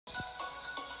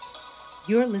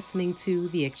You're listening to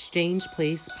the Exchange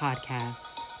Place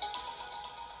podcast.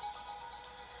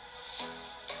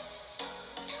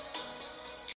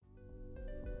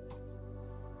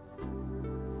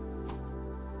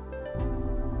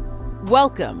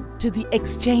 Welcome to the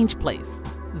Exchange Place,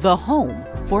 the home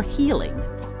for healing.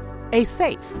 A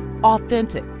safe,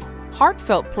 authentic,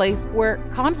 heartfelt place where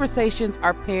conversations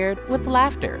are paired with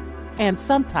laughter and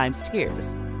sometimes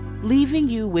tears, leaving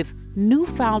you with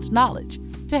newfound knowledge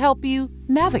to help you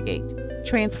navigate,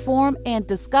 transform, and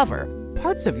discover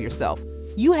parts of yourself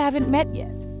you haven't met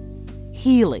yet.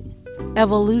 Healing,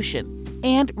 evolution,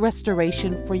 and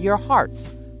restoration for your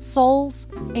hearts, souls,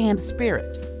 and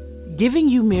spirit. Giving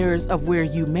you mirrors of where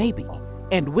you may be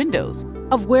and windows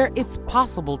of where it's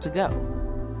possible to go.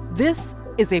 This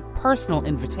is a personal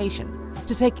invitation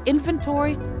to take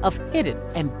inventory of hidden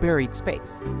and buried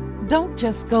space. Don't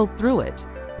just go through it,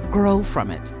 grow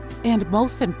from it, and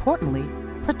most importantly,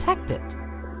 protect it.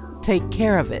 Take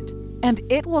care of it, and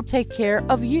it will take care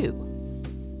of you.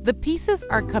 The pieces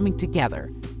are coming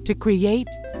together to create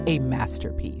a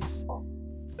masterpiece.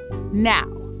 Now,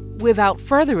 without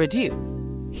further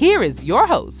ado, here is your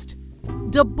host,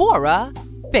 Deborah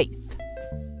Faith.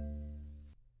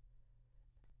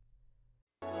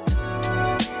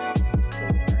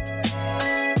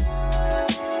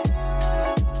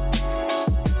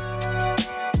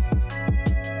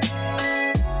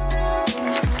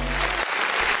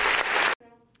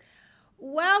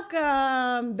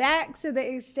 Welcome back to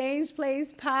the Exchange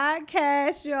Place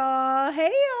podcast, y'all. Hey,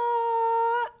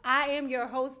 y'all. I am your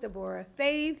host, Deborah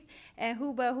Faith. And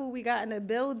who we got in the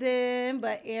building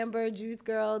but Amber Juice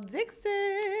Girl Dixon.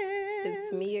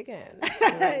 It's me again.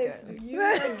 It's you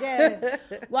again.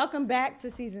 Welcome back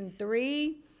to season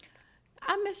 3.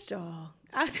 I missed y'all.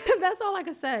 That's all I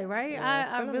can say, right?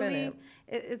 Yeah,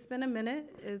 it's been a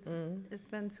minute. It's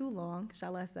been too long,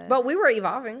 shall I say. But we were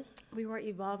evolving. We were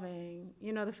evolving.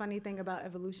 You know the funny thing about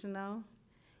evolution, though?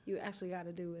 You actually got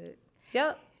to do it.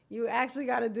 Yep. You actually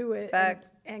got to do it. Facts.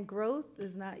 And growth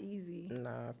is not easy.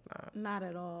 No, it's not. Not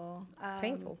at all. It's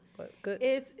painful, but good.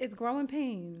 It's growing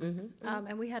pains.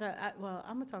 And we had I'm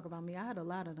going to talk about me. I had a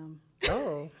lot of them.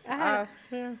 Oh. Yeah,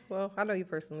 well, I know you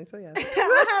personally, so yeah.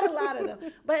 I had a lot of them.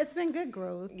 But it's been good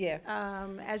growth. Yeah.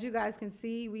 As you guys can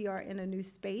see, we are in a new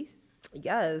space.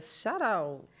 Yes, shout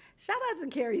out. Shout out to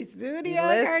Carrie Studio.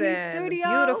 Listen, Carrie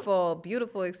Studio.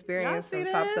 beautiful experience Y'all from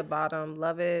see top to this? bottom.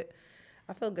 Love it.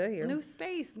 I feel good here. New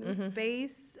space,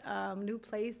 new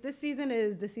place. This season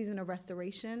is the season of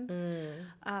restoration.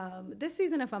 This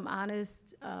season, if I'm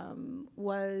honest,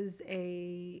 was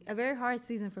a very hard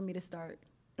season for me to start.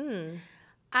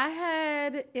 I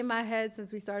had in my head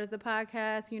since we started the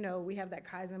podcast, we have that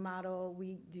Kaizen model.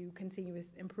 We do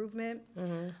continuous improvement.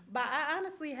 But I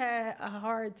honestly had a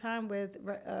hard time with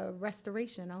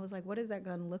restoration. I was like, what is that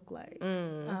going to look like?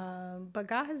 But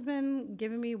God has been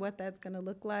giving me what that's going to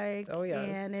look like. Oh, yes.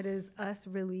 And it is us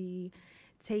really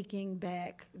taking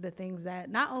back the things that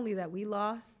not only that we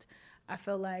lost, I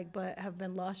feel like, but have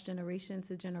been lost generation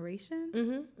to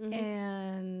generation.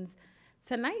 And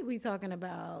tonight we talking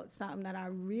about something that I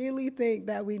really think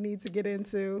that we need to get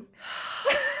into.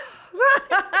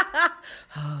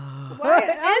 Why is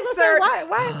the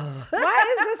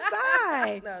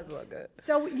sigh? That was a little good.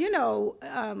 So,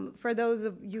 for those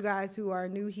of you guys who are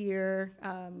new here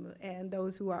and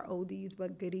those who are oldies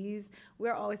but goodies,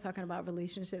 we're always talking about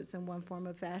relationships in one form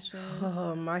of fashion.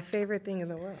 Oh, my favorite thing in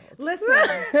the world.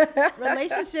 Listen,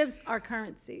 relationships are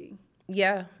currency.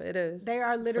 Yeah, it is. They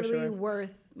are literally sure.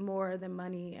 worth more than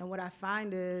money. And what I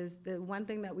find is the one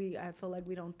thing that I feel like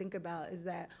we don't think about is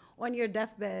that on your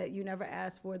deathbed, you never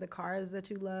ask for the cars that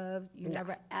you loved. You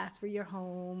never ask for your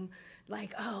home.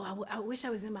 Like, I wish I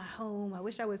was in my home.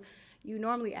 You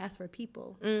normally ask for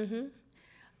people. Don't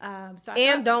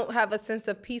have a sense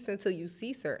of peace until you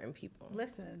see certain people.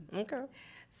 Listen. Okay.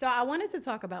 So I wanted to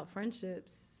talk about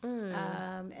friendships.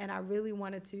 And I really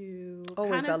wanted to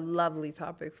always a lovely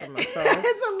topic for myself.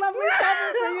 It's a lovely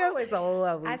topic for you. Always a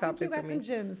lovely I topic for me. think you got some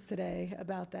gems today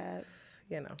about that.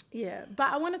 Yeah,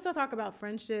 but I wanted to talk about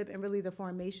friendship and really the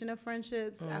formation of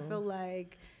friendships. I feel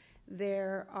like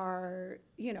there are,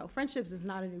 friendships is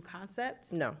not a new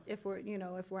concept. No. If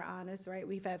we're honest, right?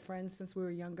 We've had friends since we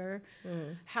were younger.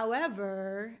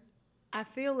 However, I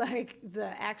feel like the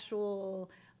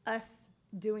actual us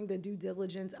doing the due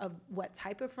diligence of what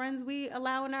type of friends we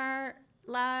allow in our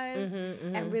lives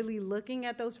and really looking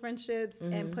at those friendships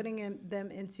and putting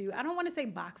them into, I don't want to say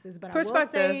boxes, but I will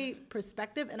say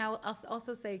perspective, and I'll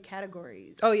also say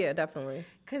categories. Oh, yeah, definitely.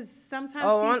 Because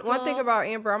sometimes one thing about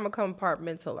Amber, I'm going to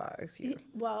compartmentalize you.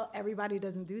 Well, everybody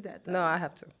doesn't do that, though. No, I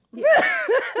have to. Yeah.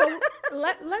 So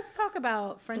Let's talk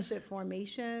about friendship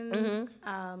formations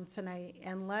tonight,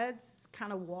 and let's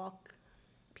kind of walk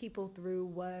people through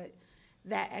what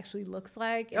that actually looks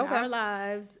like in our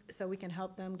lives, so we can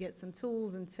help them get some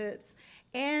tools and tips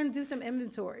and do some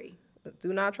inventory.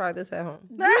 Do not try this at home.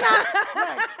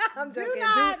 I'm Do joking.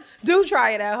 not. Do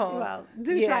try it at home. Well,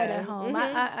 try it at home.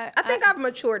 I think I've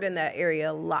matured in that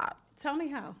area a lot. Tell me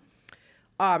how.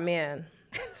 Oh, man.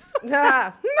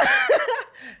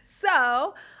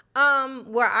 So,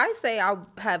 where I say I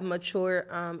have matured,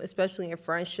 especially in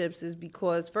friendships, is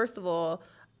because, first of all,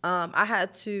 I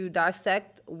had to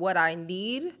dissect what I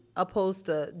need opposed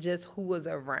to just who was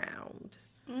around.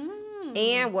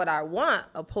 And what I want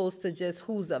opposed to just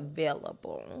who's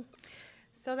available.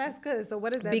 So that's good. So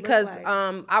what does that because look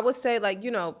like? I would say, like,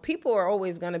 people are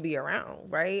always going to be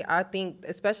around, right? I think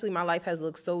especially my life has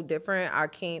looked so different.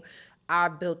 I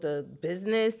built a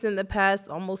business in the past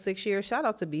almost 6 years. Shout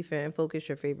out to BFan Focus,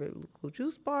 your favorite local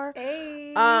juice bar.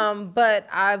 Hey. But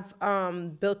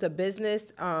I've built a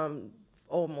business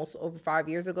almost over 5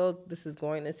 years ago. This is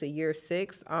going into year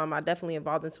 6. I definitely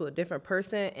evolved into a different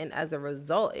person, and as a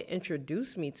result, it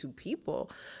introduced me to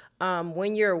people.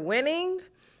 When you're winning,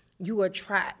 you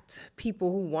attract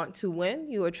people who want to win.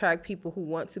 You attract people who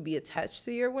want to be attached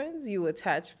to your wins. You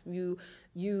attract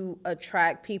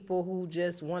people who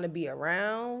just want to be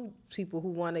around, people who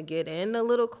want to get in a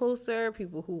little closer,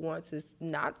 people who want to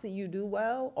not see you do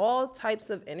well. All types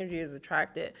of energy is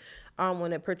attracted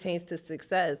when it pertains to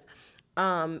success.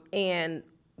 And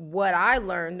what I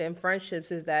learned in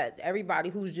friendships is that everybody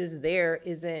who's just there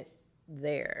isn't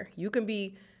there. You can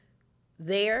be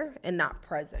there and not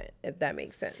present, if that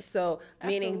makes sense. So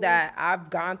meaning that I've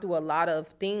gone through a lot of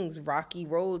things, rocky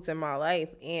roads in my life,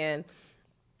 and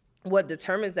what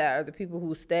determines that are the people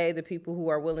who stay, the people who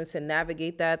are willing to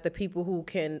navigate that, the people who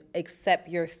can accept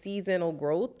your seasonal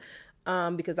growth.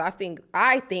 Because I think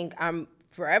I'm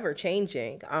forever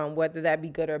changing, whether that be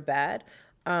good or bad.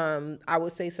 I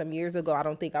would say some years ago, I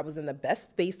don't think I was in the best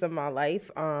space of my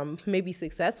life, maybe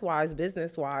success-wise,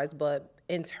 business-wise, but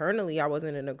internally I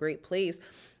wasn't in a great place.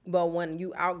 But when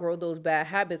you outgrow those bad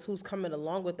habits, who's coming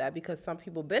along with that? Because some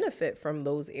people benefit from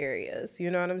those areas.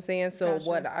 You know what I'm saying? So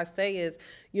what I say is,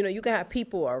 you can have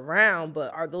people around,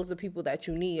 but are those the people that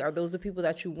you need? Are those the people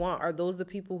that you want? Are those the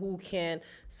people who can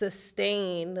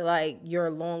sustain, like, your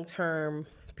long-term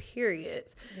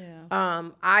periods?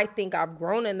 I think I've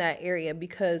grown in that area,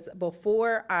 because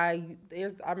before I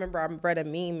remember I read a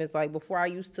meme. It's like, before I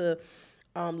used to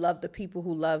love the people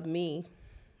who love me.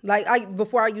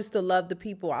 Before I used to love the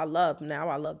people I love, now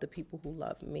I love the people who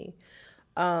love me.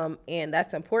 And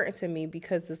that's important to me,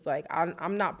 because it's like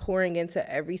I'm not pouring into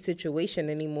every situation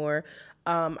anymore.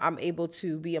 I'm able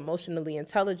to be emotionally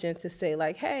intelligent to say,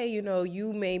 like, hey,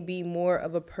 you may be more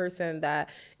of a person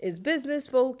that is business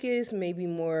focused, maybe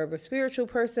more of a spiritual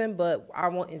person, but I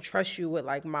won't entrust you with,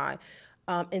 like, my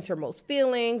innermost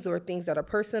feelings or things that are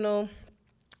personal.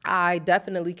 I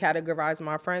definitely categorize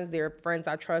my friends. There are friends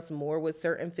I trust more with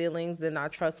certain feelings than I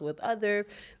trust with others.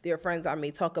 There are friends I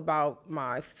may talk about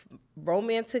my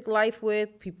romantic life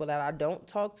with, people that I don't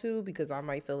talk to because I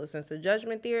might feel a sense of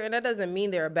judgment there. And that doesn't mean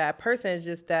they're a bad person. It's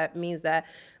just that means that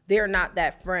they're not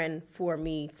that friend for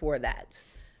me for that.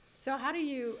 So how do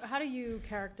you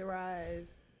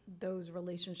characterize those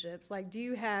relationships? Like, do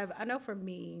you have, I know for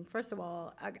me, first of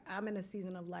all, I'm in a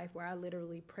season of life where I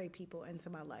literally pray people into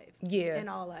my life in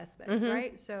all aspects,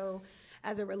 right? So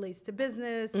as it relates to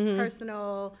business,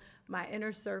 personal, my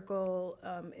inner circle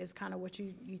is kind of what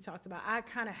you talked about. I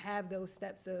kind of have those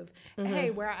steps of, hey,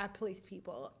 where I place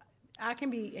people. I can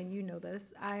be, and you know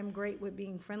this, I am great with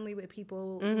being friendly with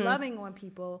people, loving on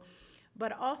people.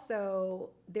 But also,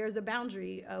 there's a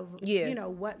boundary of,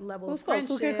 what level of friendship.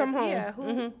 Who can come home? Yeah,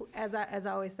 who as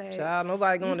I always say. Child,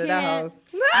 nobody going to that house.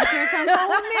 You can't come home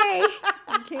with me.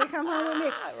 You can't come home with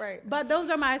me. Right. But those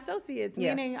are my associates,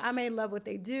 meaning I may love what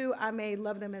they do. I may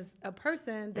love them as a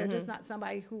person. They're just not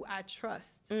somebody who I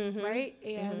trust, right?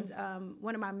 And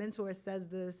one of my mentors says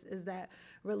this, is that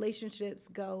relationships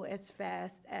go as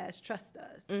fast as trust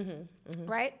does,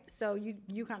 right? So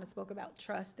you kind of spoke about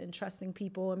trust and trusting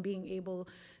people and being able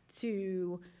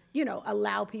to,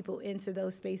 allow people into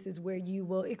those spaces where you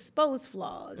will expose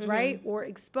flaws, right? Or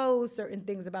expose certain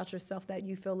things about yourself that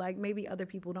you feel like maybe other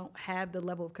people don't have the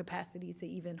level of capacity to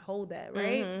even hold that,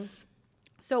 right?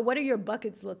 So what do your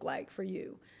buckets look like for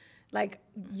you? Like,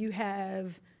 you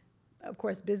have, of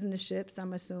course, business ships,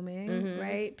 I'm assuming,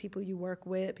 right? People you work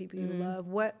with, people you love.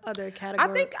 What other categories?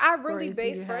 I think I really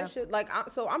base friendship,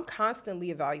 so I'm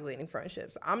constantly evaluating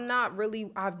friendships. I'm not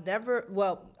going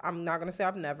to say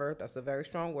I've never, that's a very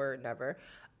strong word, never.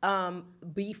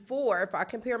 Before, if I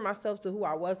compare myself to who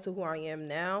I was to who I am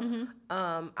now,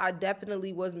 I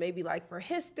definitely was maybe like for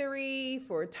history,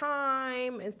 for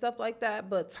time and stuff like that.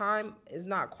 But time is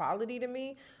not quality to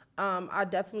me. I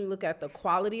definitely look at the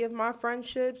quality of my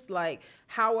friendships, like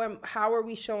how are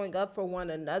we showing up for one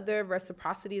another.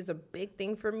 Reciprocity is a big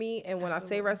thing for me, and when I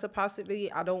say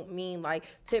reciprocity, I don't mean like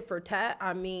tit for tat.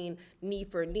 I mean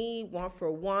need for need, want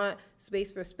for want,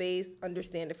 space for space,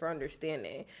 understanding for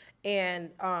understanding. And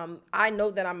I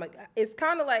know that it's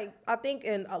kind of like, I think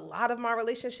in a lot of my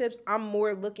relationships, I'm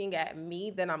more looking at me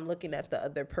than I'm looking at the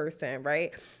other person,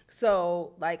 right?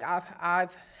 So like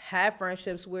I've had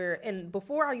friendships where, and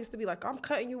before I used to be like, I'm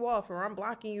cutting you off, or I'm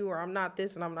blocking you, or I'm not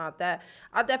this and I'm not that.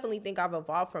 I definitely think I've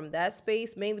evolved from that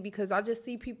space, mainly because I just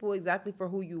see people exactly for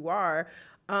who you are.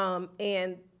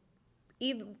 And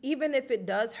even if it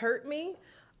does hurt me,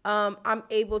 I'm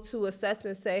able to assess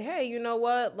and say, hey, you know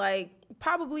what? Like,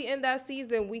 probably in that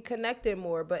season, we connected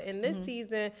more, but in this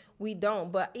season, we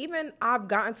don't. But even I've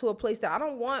gotten to a place that I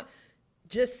don't want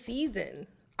just season.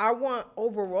 I want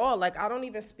overall. Like, I don't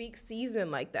even speak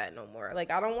season like that no more. Like,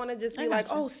 I don't want to just be like,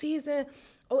 oh, season,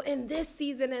 oh, in this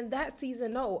season and that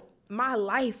season. No, my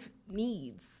life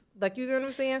needs. Like, you know what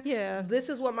I'm saying? Yeah. This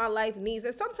is what my life needs.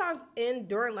 And sometimes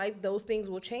during life, those things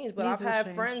will change. But I've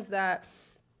had friends that,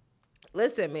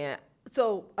 listen, man.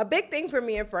 So a big thing for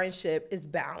me in friendship is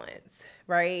balance,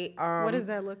 right? What does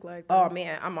that look like? Oh,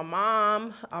 man, I'm a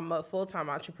mom. I'm a full-time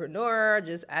entrepreneur.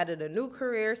 Just added a new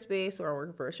career space where I'm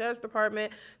working for a sheriff's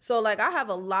department. So, like, I have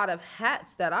a lot of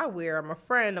hats that I wear. I'm a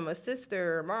friend. I'm a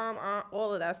sister, mom, aunt,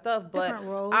 all of that stuff. But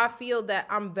I feel that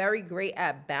I'm very great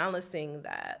at balancing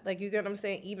that. Like, you get what I'm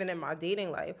saying? Even in my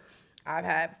dating life. I've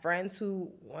had friends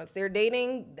who, once they're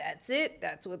dating, that's it.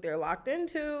 That's what they're locked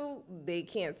into. They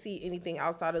can't see anything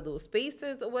outside of those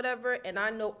spaces or whatever. And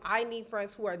I know I need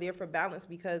friends who are there for balance,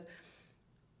 because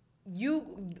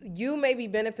you may be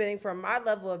benefiting from my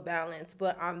level of balance,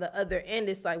 but on the other end,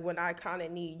 it's like when I kind of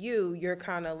need you, you're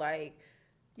kind of like,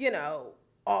 you know,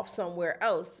 off somewhere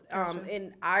else.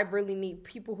 And I really need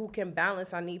people who can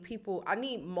balance. I need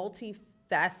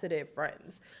multifaceted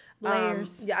friends.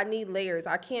 Layers. I need layers.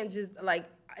 I can't just, like,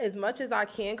 as much as I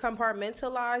can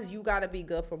compartmentalize, you got to be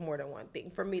good for more than one thing.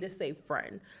 For me to say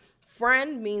friend.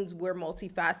 Friend means we're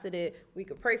multifaceted. We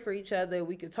could pray for each other.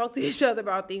 We could talk to each other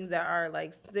about things that are,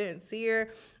 like,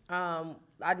 sincere. I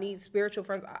need spiritual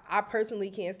friends. I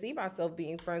personally can't see myself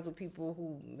being friends with people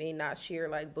who may not share,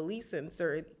 like, beliefs in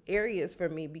certain areas for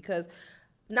me, because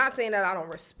not saying that I don't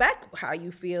respect how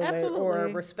you feel or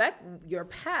respect your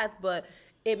path, but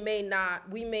we may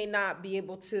not be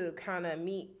able to kind of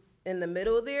meet in the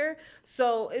middle there.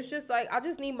 So it's just like, I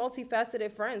just need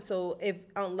multifaceted friends. So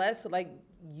unless like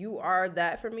you are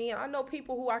that for me, and I know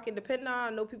people who I can depend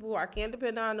on, I know people who I can't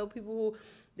depend on, I know people who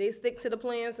they stick to the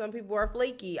plan, some people are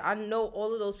flaky. I know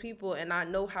all of those people, and I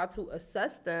know how to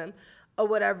assess them or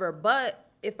whatever. But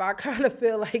if I kind of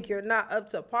feel like you're not up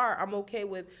to par, I'm okay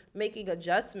with making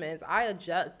adjustments. I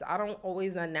adjust. I don't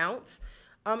always announce.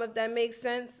 If that makes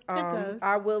sense. It does.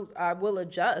 I will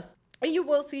adjust. And you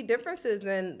will see differences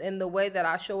in the way that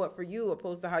I show up for you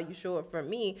opposed to how you show up for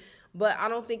me. But I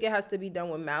don't think it has to be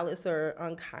done with malice or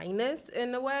unkindness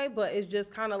in a way, but it's just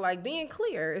kind of like being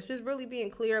clear. It's just really being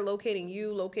clear,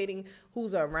 locating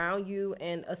who's around you,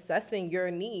 and assessing your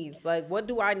needs. Like, what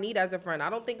do I need as a friend? I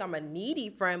don't think I'm a needy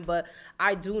friend, but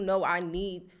I do know I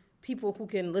need people who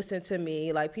can listen to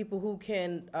me, like people who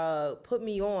can put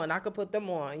me on. I could put them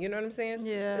on. You know what I'm saying?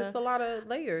 It's a lot of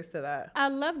layers to that. I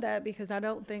love that, because I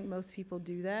don't think most people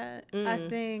do that. I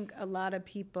think a lot of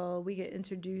people, we get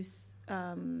introduced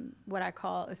what I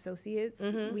call associates.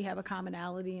 We have a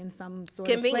commonality in some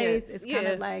sort of place. It's kind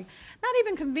of like, not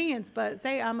even convenience, but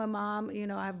say I'm a mom, you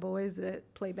know, I have boys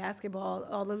that play basketball,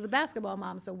 all of the basketball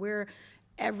moms. So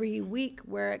every week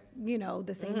we're at, you know,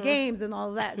 the same games and all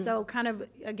of that. So kind of,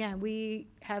 again, we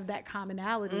have that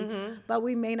commonality, but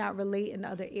we may not relate in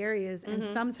other areas. And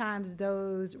sometimes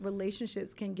those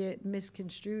relationships can get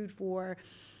misconstrued for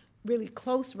really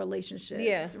close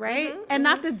relationships, right? And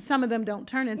not that some of them don't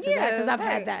turn into that, because I've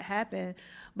had that happen.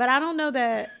 But I don't know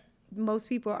that most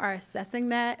people are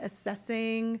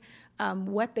assessing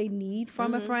what they need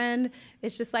from a friend.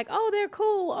 It's just like, oh, they're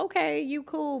cool. Okay, you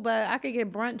cool, but I could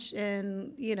get brunch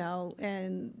and, you know,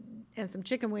 and some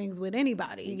chicken wings with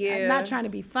anybody. Yeah. I'm not trying to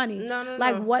be funny.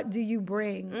 No. What do you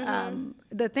bring?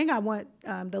 The thing I want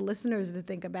the listeners to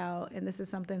think about, and this is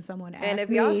something someone asked me. And if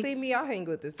y'all see me, I'll hang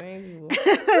with the same people.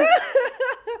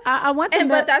 I want them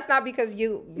but that's not because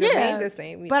you remain the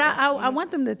same. But I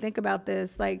want them to think about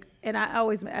this, like, and I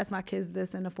always ask my kids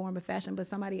this in a form of fashion, but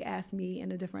somebody asked me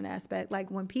in a different aspect, like,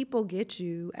 when people get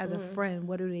you as a friend,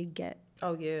 what do they get?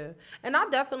 Oh yeah, and I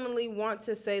definitely want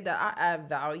to say that I add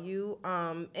value.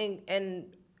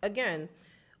 And again,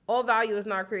 all value is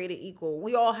not created equal.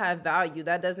 We all have value.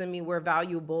 That doesn't mean we're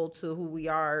valuable to who we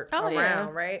are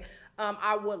around, right?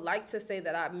 I would like to say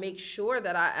that I make sure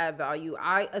that I add value.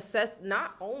 I assess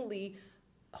not only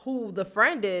who the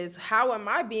friend is, how am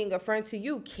I being a friend to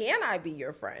you? Can I be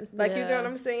your friend? Like, you know what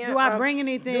I'm saying? Do I bring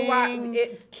anything?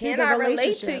 Can I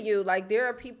relate to you? Like, there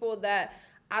are people that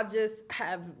I just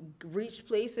have reached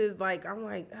places like, I'm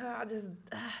like, I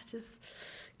just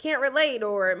can't relate,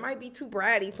 or it might be too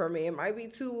bratty for me. It might be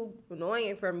too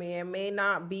annoying for me. It may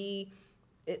not be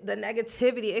the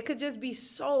negativity. It could just be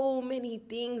so many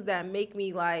things that make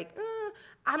me like,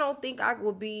 I don't think I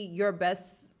will be your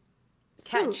best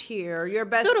catch here, your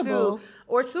best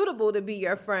suitable to be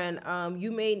your friend.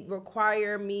 You may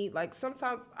require me, like,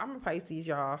 sometimes I'm a Pisces,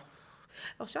 y'all.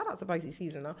 Oh, shout out to Pisces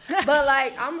season though. But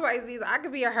like, I'm a Pisces. I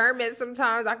could be a hermit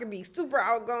sometimes. I could be super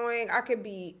outgoing. I could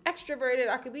be extroverted.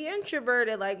 I could be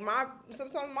introverted. Like,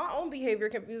 sometimes my own behavior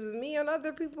confuses me and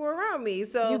other people around me.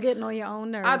 So you getting on your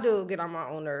own nerves. I do get on my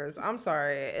own nerves. I'm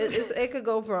sorry. It could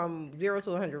go from 0 to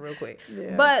 100 real quick.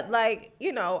 Yeah. But like,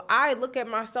 you know, I look at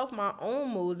myself, my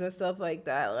own moods and stuff like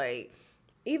that. Like,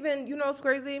 even, you know, it's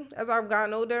crazy. As I've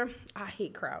gotten older, I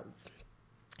hate crowds.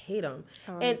 Hate them.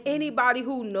 And anybody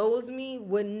who knows me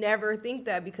would never think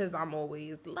that, because I'm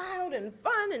always loud and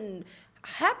fun and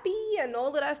happy and all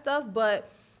of that stuff.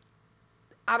 But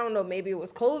I don't know, maybe it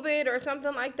was COVID or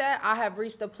something like that. I have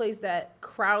reached a place that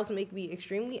crowds make me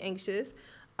extremely anxious.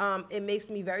 It makes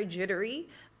me very jittery.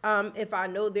 If I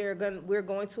know we're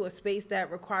going to a space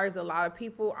that requires a lot of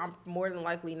people, I'm more than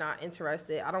likely not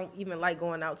interested. I don't even like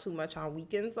going out too much on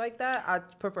weekends like that. I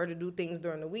prefer to do things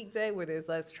during the weekday where there's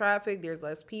less traffic, there's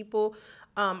less people.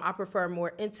 I prefer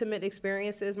more intimate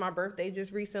experiences. My birthday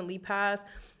just recently passed.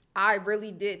 I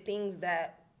really did things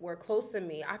that were close to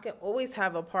me. I can always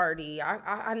have a party.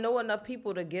 I know enough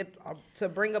people to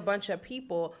bring a bunch of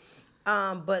people.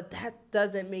 But that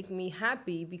doesn't make me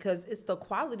happy, because it's the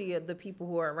quality of the people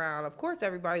who are around. Of course,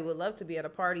 everybody would love to be at a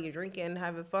party and drinking and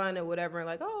having fun and whatever, and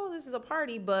like, oh, this is a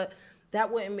party, but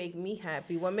that wouldn't make me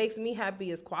happy. What makes me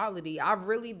happy is quality.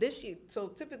 This year, so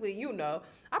typically, you know,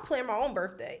 I plan my own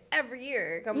birthday every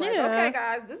year. I'm like, okay,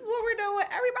 guys, this is what we're doing.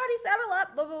 Everybody settle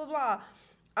up, blah, blah,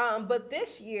 blah. But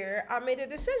this year, I made a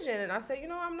decision, and I said, you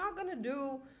know, I'm not going to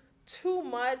do too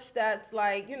much that's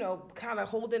like, you know, kind of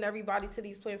holding everybody to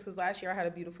these plans, because last year I had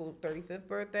a beautiful 35th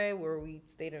birthday where we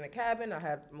stayed in a cabin. I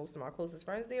had most of my closest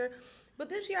friends there. But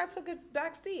this year I took a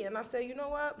back seat and I said, you know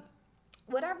what?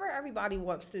 Whatever everybody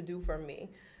wants to do for me,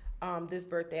 this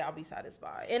birthday, I'll be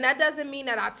satisfied. And that doesn't mean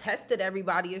that I tested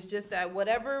everybody. It's just that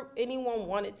whatever anyone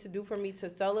wanted to do for me to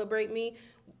celebrate me,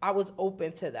 I was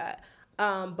open to that.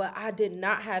 But I did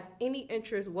not have any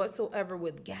interest whatsoever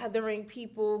with gathering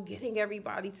people, getting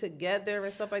everybody together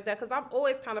and stuff like that, because I've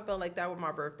always kind of felt like that with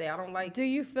my birthday. I don't like... Do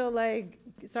you feel like,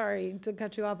 sorry to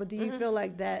cut you off, but do you feel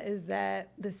like is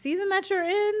that the season that you're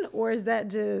in, or is that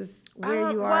just where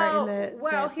you are in that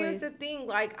Well, that here's place? the thing.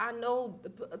 Like, I know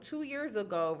 2 years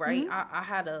ago, right, I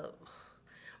had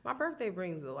my birthday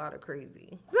brings a lot of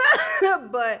crazy.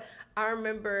 But I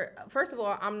remember, first of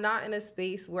all, I'm not in a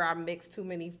space where I mix too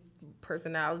many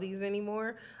personalities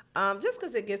anymore, just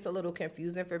because it gets a little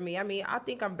confusing for me. I mean, I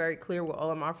think I'm very clear with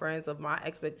all of my friends of my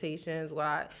expectations.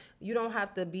 You don't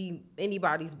have to be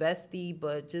anybody's bestie,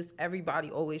 but just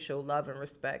everybody always show love and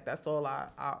respect. That's all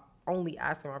I only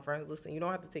ask my friends. Listen, you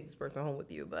don't have to take this person home with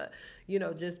you, but, you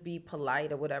know, just be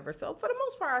polite or whatever. So for the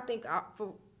most part, I think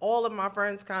for all of my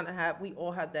friends we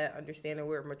all have that understanding.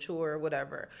 We're mature or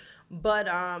whatever. But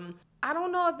I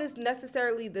don't know if it's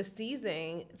necessarily the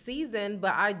season,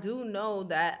 but I do know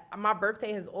that my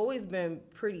birthday has always been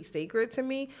pretty sacred to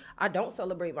me. I don't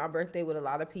celebrate my birthday with a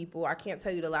lot of people. I can't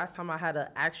tell you the last time I had an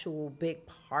actual big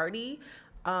party.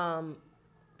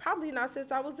 Probably not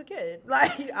since I was a kid.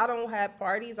 Like, I don't have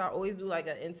parties. I always do like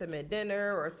an intimate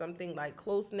dinner or something like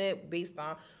close-knit based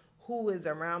on who is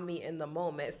around me in the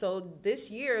moment. So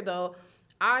this year, though,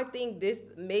 I think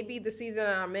maybe the season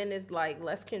that I'm in is like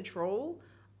less control.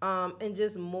 And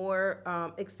just more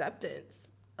acceptance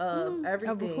of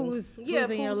everything. Of who's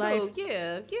in your life.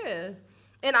 Yeah.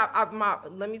 And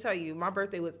let me tell you, my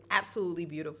birthday was absolutely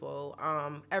beautiful.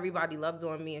 Everybody loved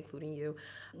on me, including you.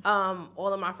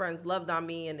 All of my friends loved on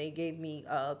me, and they gave me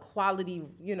a quality,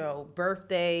 you know,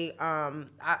 birthday.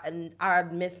 I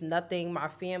missed nothing. My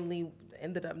family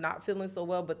ended up not feeling so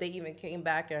well, but they even came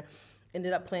back and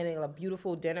ended up planning a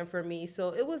beautiful dinner for me.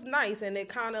 So it was nice, and it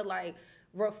kind of like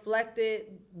reflected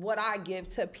what I give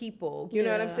to people. You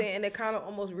know what I'm saying? And it kind of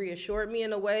almost reassured me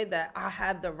in a way that I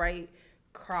have the right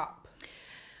crop.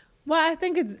 Well, I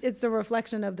think it's a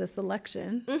reflection of the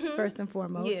selection, first and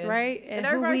foremost, right? And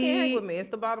everybody can hang with me. It's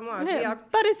the bottom line. Yeah,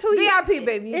 but it's who VIP,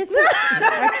 baby.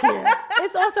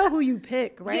 It's also who you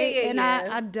pick, right? Yeah, and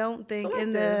I don't think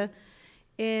Selective.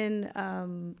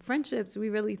 in friendships we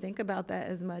really think about that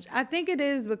as much. I think it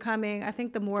is becoming. I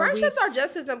think the more friendships are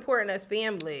just as important as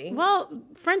family. Well,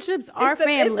 friendships are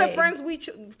family. It's the friends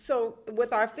so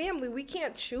with our family, we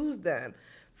can't choose them.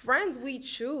 Friends we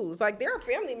choose. Like, there are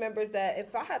family members that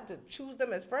if I had to choose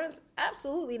them as friends,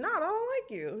 absolutely not. I don't like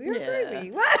you. You're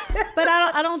crazy. But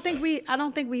I don't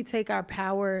think we take our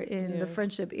power in the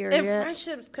friendship area. And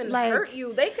friendships can hurt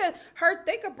you. They could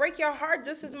break your heart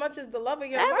just as much as the love of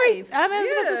your life. I mean, I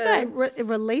was about to say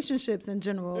relationships in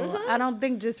general. I don't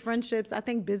think just friendships. I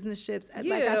think business ships.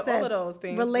 Like I said, all of those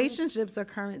things. Relationships are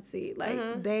currency.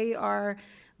 Like they are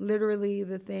literally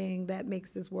the thing that makes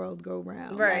this world go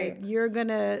round. Right. Like you're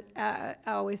gonna. I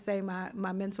always say my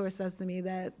mentor says to me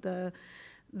that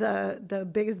the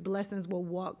biggest blessings will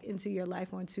walk into your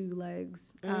life on two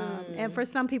legs. And for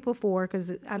some people, four,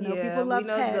 because I know people love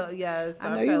pets.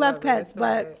 I know you love pets,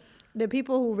 but the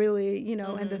people who really,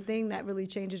 and the thing that really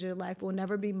changes your life will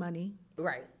never be money.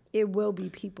 Right. It will be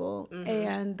people.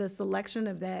 And the selection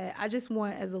of that, I just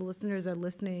want, as the listeners are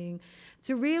listening,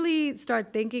 to really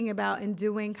start thinking about and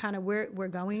doing kind of where we're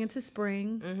going into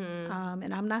spring.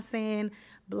 And I'm not saying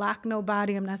block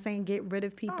nobody. I'm not saying get rid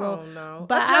of people. Oh, no.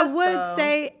 But Adjust, I would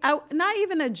say, not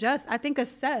even adjust. I think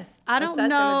assess. I don't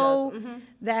know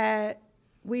that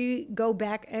we go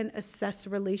back and assess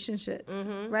relationships,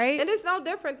 right? And it's no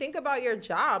different. Think about your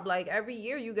job. Like, every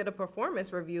year you get a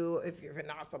performance review if you're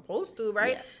not supposed to,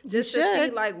 right? Yeah, just to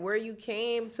see like where you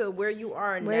came to where you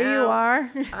are now. Where you are.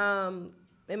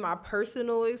 In my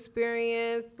personal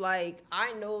experience, like,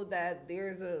 I know that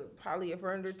there's probably a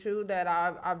friend or two that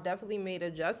I've definitely made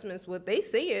adjustments with. They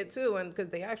see it too, and because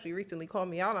they actually recently called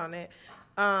me out on it.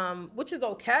 Which is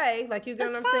okay. Like, you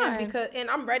get what I'm saying? And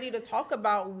I'm ready to talk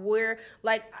about where,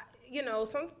 like,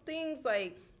 some things,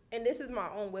 like, and this is my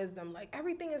own wisdom, like,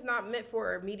 everything is not meant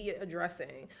for immediate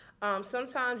addressing.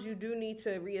 Sometimes you do need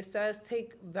to reassess,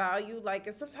 take value, like,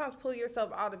 and sometimes pull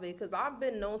yourself out of it. Because I've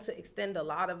been known to extend a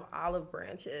lot of olive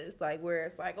branches, like, where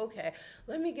it's like, okay,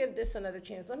 let me give this another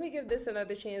chance. Let me give this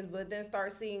another chance. But then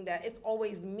start seeing that it's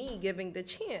always me giving the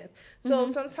chance.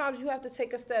 So sometimes you have to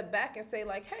take a step back and say,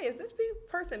 like, hey, is this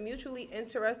person mutually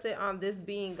interested on this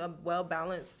being a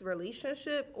well-balanced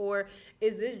relationship? Or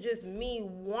is this just me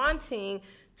wanting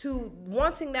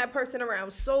that person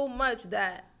around so much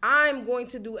that I'm going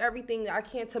to do everything that I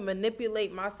can to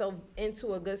manipulate myself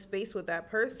into a good space with that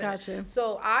person? Gotcha.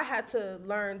 So I had to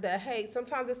learn that, hey,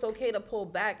 sometimes it's okay to pull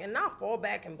back and not fall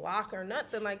back and block or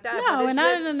nothing like that. No, and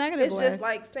not in a negative way. It's just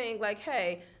like saying, like,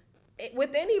 hey,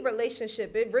 with any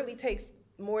relationship, it really takes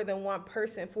more than one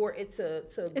person for it to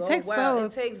go well.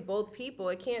 Both. It takes both people.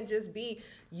 It can't just be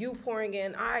you pouring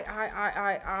in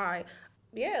I.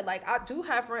 Yeah, like, I do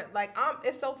have friends. Like,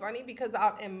 it's so funny because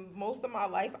in most of my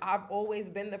life, I've always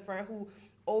been the friend who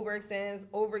overextends,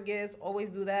 overgives, always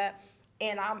do that.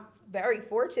 And I'm very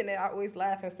fortunate. I always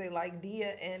laugh and say, like,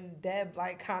 Dia and Deb,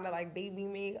 like, kind of like baby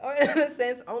me in a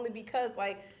sense, only because,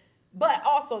 like, but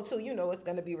also too, it's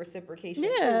going to be reciprocation.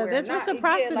 Yeah, there's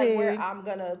reciprocity. Like, where I'm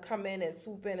going to come in and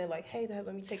swoop in and, like, hey, Deb,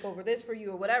 let me take over this for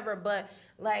you or whatever. But,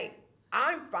 like,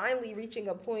 I'm finally reaching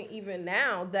a point even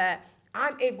now that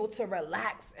I'm able to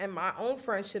relax in my own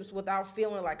friendships without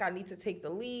feeling like I need to take the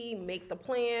lead, make the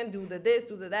plan, do the this,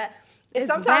 do the that. And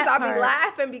sometimes I'll be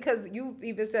laughing because you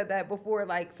even said that before.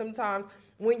 Like, sometimes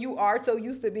when you are so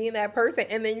used to being that person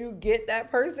and then you get that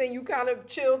person, you kind of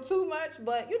chill too much.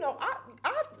 But,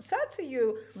 I've said to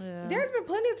you, there's been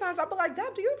plenty of times I'll be like,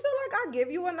 Deb, do you feel like I give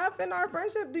you enough in our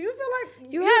friendship? Do you feel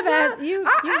like you have asked? You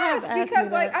have asked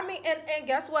because, like, I mean, and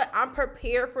guess what? I'm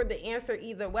prepared for the answer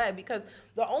either way, because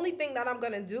the only thing that I'm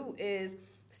going to do is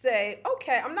say,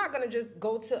 okay, I'm not gonna just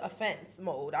go to offense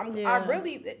mode. I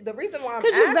really, the reason why I'm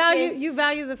asking, you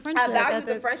value the friendship. I value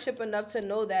the friendship enough to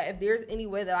know that if there's any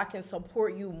way that I can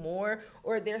support you more,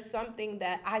 or there's something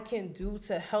that I can do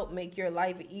to help make your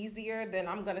life easier, then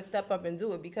I'm gonna step up and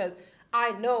do it, because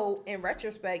I know in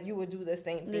retrospect you would do the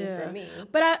same thing for me.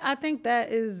 But I think that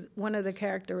is one of the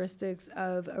characteristics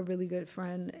of a really good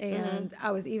friend. And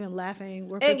I was even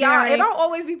laughing. And y'all, it don't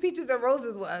always be peaches and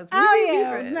roses with us. No,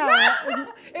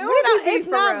 it's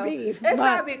not beef. It's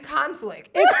not beef. Conflict.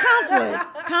 It's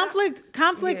conflict.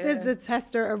 Conflict is the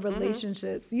tester of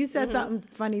relationships. You said something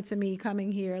funny to me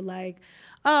coming here, like,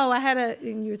 oh,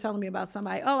 and you were telling me about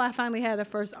somebody. Oh, I finally had a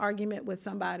first argument with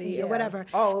somebody or whatever.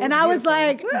 Oh, and I was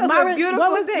like, what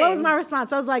was my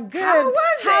response? I was like, good.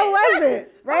 How was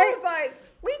it? Right? I was like,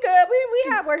 we good.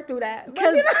 We have worked through that.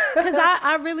 Because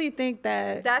I really think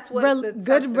that that's what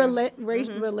good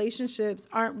relationships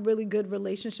aren't really good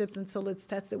relationships until it's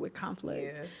tested with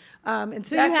conflict. Yeah.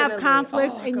 Until you have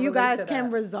conflicts and you guys can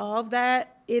resolve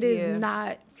that, it is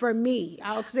not, for me,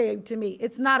 I'll say to me,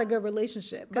 it's not a good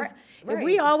relationship. Because if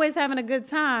we always having a good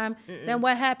time, then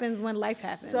what happens when life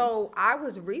happens? So I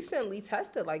was recently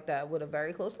tested like that with a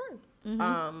very close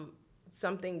friend.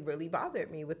 Something really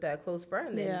bothered me with that close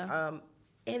friend. And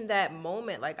in that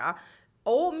moment, like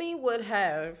old me would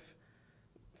have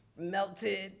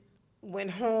melted,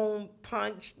 went home,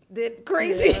 punched, did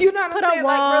crazy, you know what I'm saying?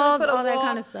 Walls, like really all that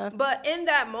kind of stuff. But in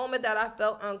that moment that I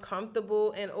felt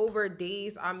uncomfortable, and over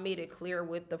days, I made it clear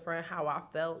with the friend how I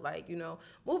felt. Like, you know,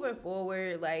 moving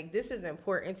forward, like, this is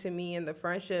important to me in the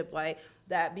friendship, like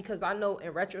that, because I know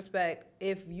in retrospect,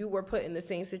 if you were put in the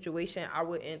same situation, I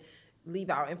wouldn't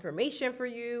leave out information for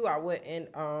you. I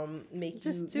wouldn't make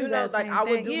just you, do that like, same I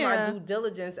would thing. do my due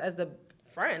diligence as a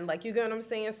friend. Like, you get what I'm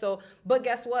saying? So, but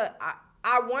guess what?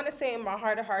 I want to say in my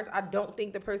heart of hearts, I don't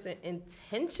think the person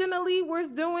intentionally was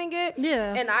doing it.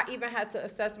 Yeah. And I even had to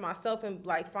assess myself and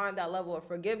like find that level of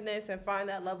forgiveness and find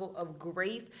that level of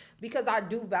grace, because I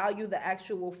do value the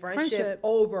actual friendship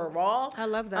overall. I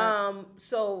love that.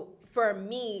 So for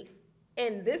me,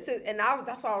 and that's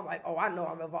why I was like, oh, I know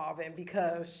I'm evolving,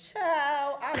 because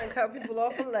child, I done cut people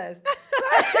off for less.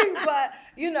 But,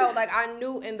 you know, like, I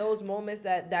knew in those moments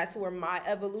that that's where my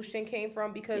evolution came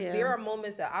from, because there are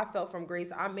moments that I felt from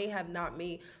grace I may have not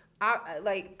made.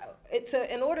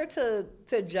 In order to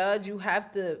judge, you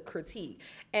have to critique.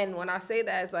 And when I say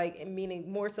that, it's like meaning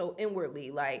more so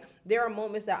inwardly. Like, there are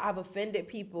moments that I've offended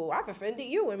people. I've offended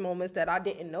you in moments that I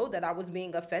didn't know that I was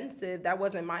being offensive. That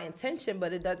wasn't my intention,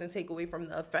 but it doesn't take away from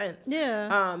the offense.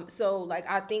 Yeah. So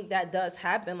like, I think that does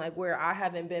happen, like where I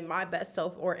haven't been my best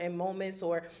self, or in moments,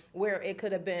 or where it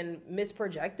could have been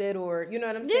misprojected, or you know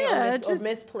what I'm saying, or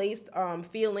misplaced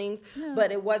feelings,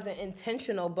 but it wasn't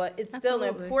intentional. But it's still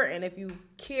important if you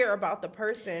care about the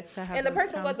person. And the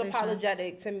person was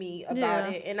apologetic to me about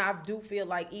it. And I do feel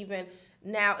like even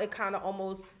now it kind of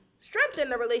almost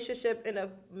strengthened the relationship in a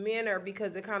manner,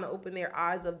 because it kind of opened their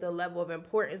eyes of the level of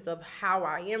importance of how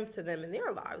I am to them in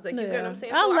their lives. Like, you get what I'm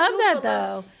saying? I love that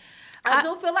though. I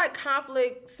do feel like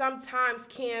conflict sometimes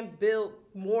can build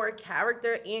more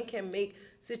character and can make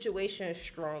situations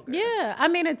stronger. Yeah, I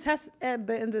mean, it tests at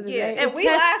the end of the day. And we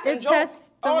laughed and joked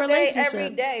all day,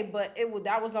 every day, but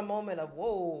that was a moment of,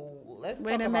 whoa, let's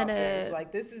talk about this.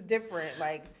 Like, this is different.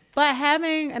 Like, but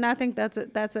and I think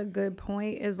that's a good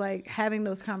point, is like having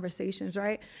those conversations,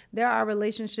 right? There are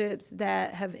relationships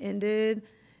that have ended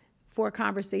for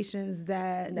conversations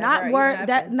that were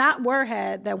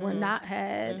not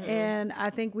had. And I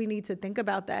think we need to think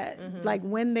about that. Like,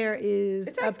 when there is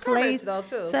a place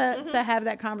to have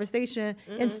that conversation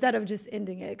instead of just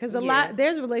ending it. Because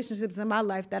there's relationships in my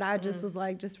life that I just was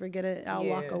like, just forget it, I'll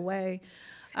walk away.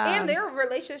 And there are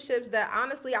relationships that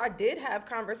honestly I did have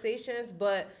conversations,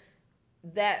 but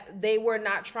that they were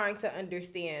not trying to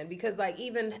understand, because like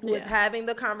even with having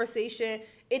the conversation,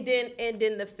 it didn't end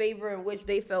in the favor in which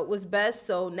they felt was best.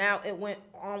 So now it went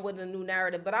on with a new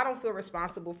narrative, but I don't feel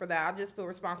responsible for that. I just feel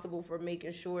responsible for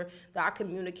making sure that I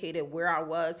communicated where I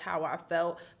was, how I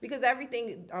felt, because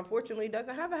everything unfortunately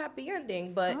doesn't have a happy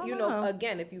ending. But you know,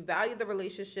 again, if you value the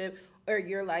relationship, or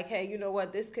you're like, hey, you know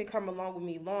what, this could come along with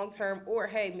me long term, or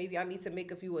hey, maybe I need to make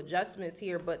a few adjustments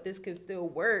here, but this can still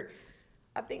work.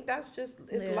 I think that's just,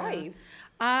 it's life.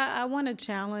 I want to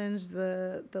challenge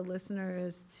the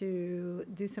listeners to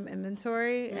do some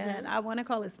inventory, and I want to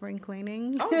call it spring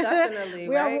cleaning. Oh, definitely,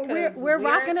 we're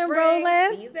rocking and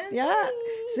rolling.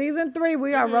 Season 3.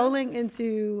 We are rolling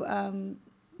into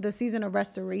the season of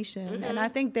restoration. And I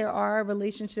think there are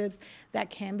relationships that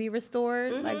can be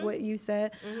restored, like what you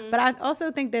said. But I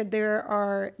also think that there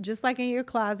are, just like in your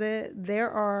closet, there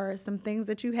are some things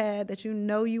that you had that you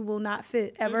know you will not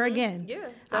fit ever again. Yeah,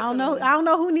 I don't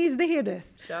know who needs to hear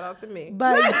this. Shout out to me.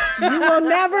 But you will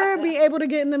never be able to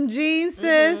get in them jeans,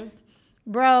 sis.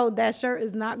 Bro, that shirt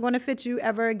is not going to fit you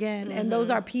ever again. And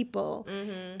those are people.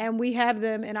 And we have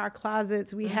them in our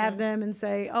closets. We have them and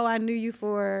say, oh, I knew you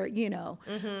for,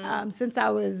 since I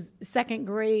was second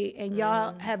grade, and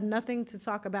y'all have nothing to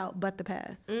talk about but the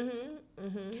past.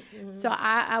 So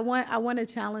I want to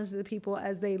challenge the people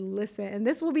as they listen, and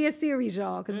this will be a series,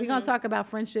 y'all, because we're gonna talk about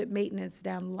friendship maintenance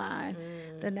down the line.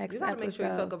 The next You gotta episode. make sure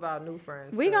you talk about new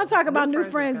friends. We're gonna talk about new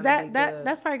is friends. gonna be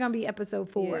That's good. probably gonna be episode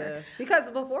 4. Yeah.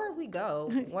 Because before we go,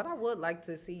 what I would like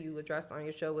to see you address on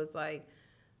your show is like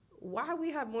why we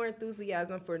have more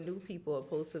enthusiasm for new people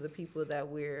opposed to the people that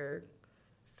we're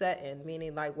setting.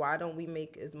 Meaning, like, why don't we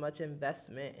make as much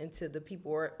investment into the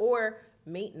people or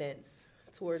maintenance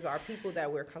towards our people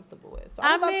that we're comfortable with? So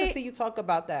I'd love to see you talk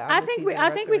about that. I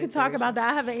think we could talk about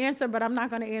that. I have an answer, but I'm not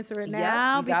going to answer it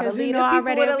now you gotta because leave you the know people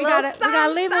already with a we little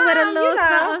gotta leave it with a little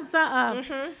something,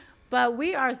 something. But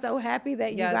we are so happy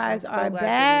that you Yes, guys I'm so are glad to be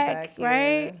back, back here.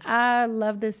 right? I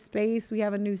love this space. We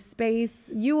have a new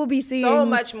space. You will be seeing So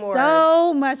much more.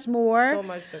 So much more So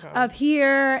much to come. of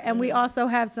here. And we also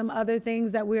have some other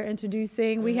things that we're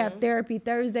introducing. We have Therapy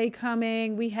Thursday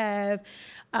coming. We have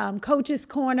Coach's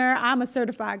Corner. I'm a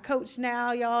certified coach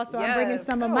now, y'all. So I'm bringing Yes,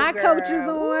 some of go my girl. coaches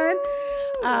on. Woo.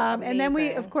 And then we,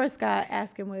 Amazing. of course, got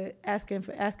asking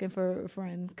for a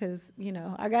friend because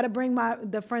I got to bring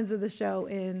the friends of the show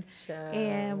in,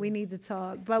 and we need to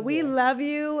talk. But we love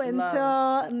you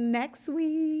until next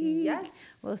week. Yes.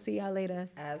 We'll see y'all later.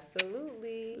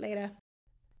 Absolutely. Later.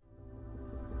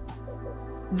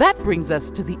 That brings us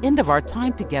to the end of our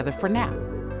time together for now.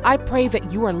 I pray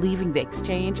that you are leaving the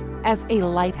exchange as a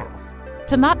lighthouse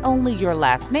to not only your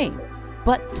last name,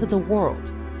 but to the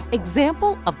world.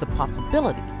 Example of the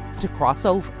possibility to cross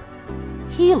over.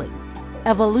 Healing,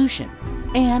 evolution,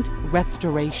 and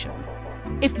restoration.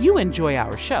 If you enjoy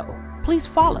our show, please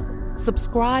follow,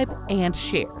 subscribe, and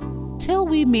share. Till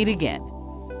we meet again,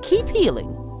 keep healing,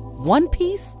 one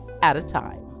piece at a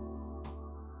time.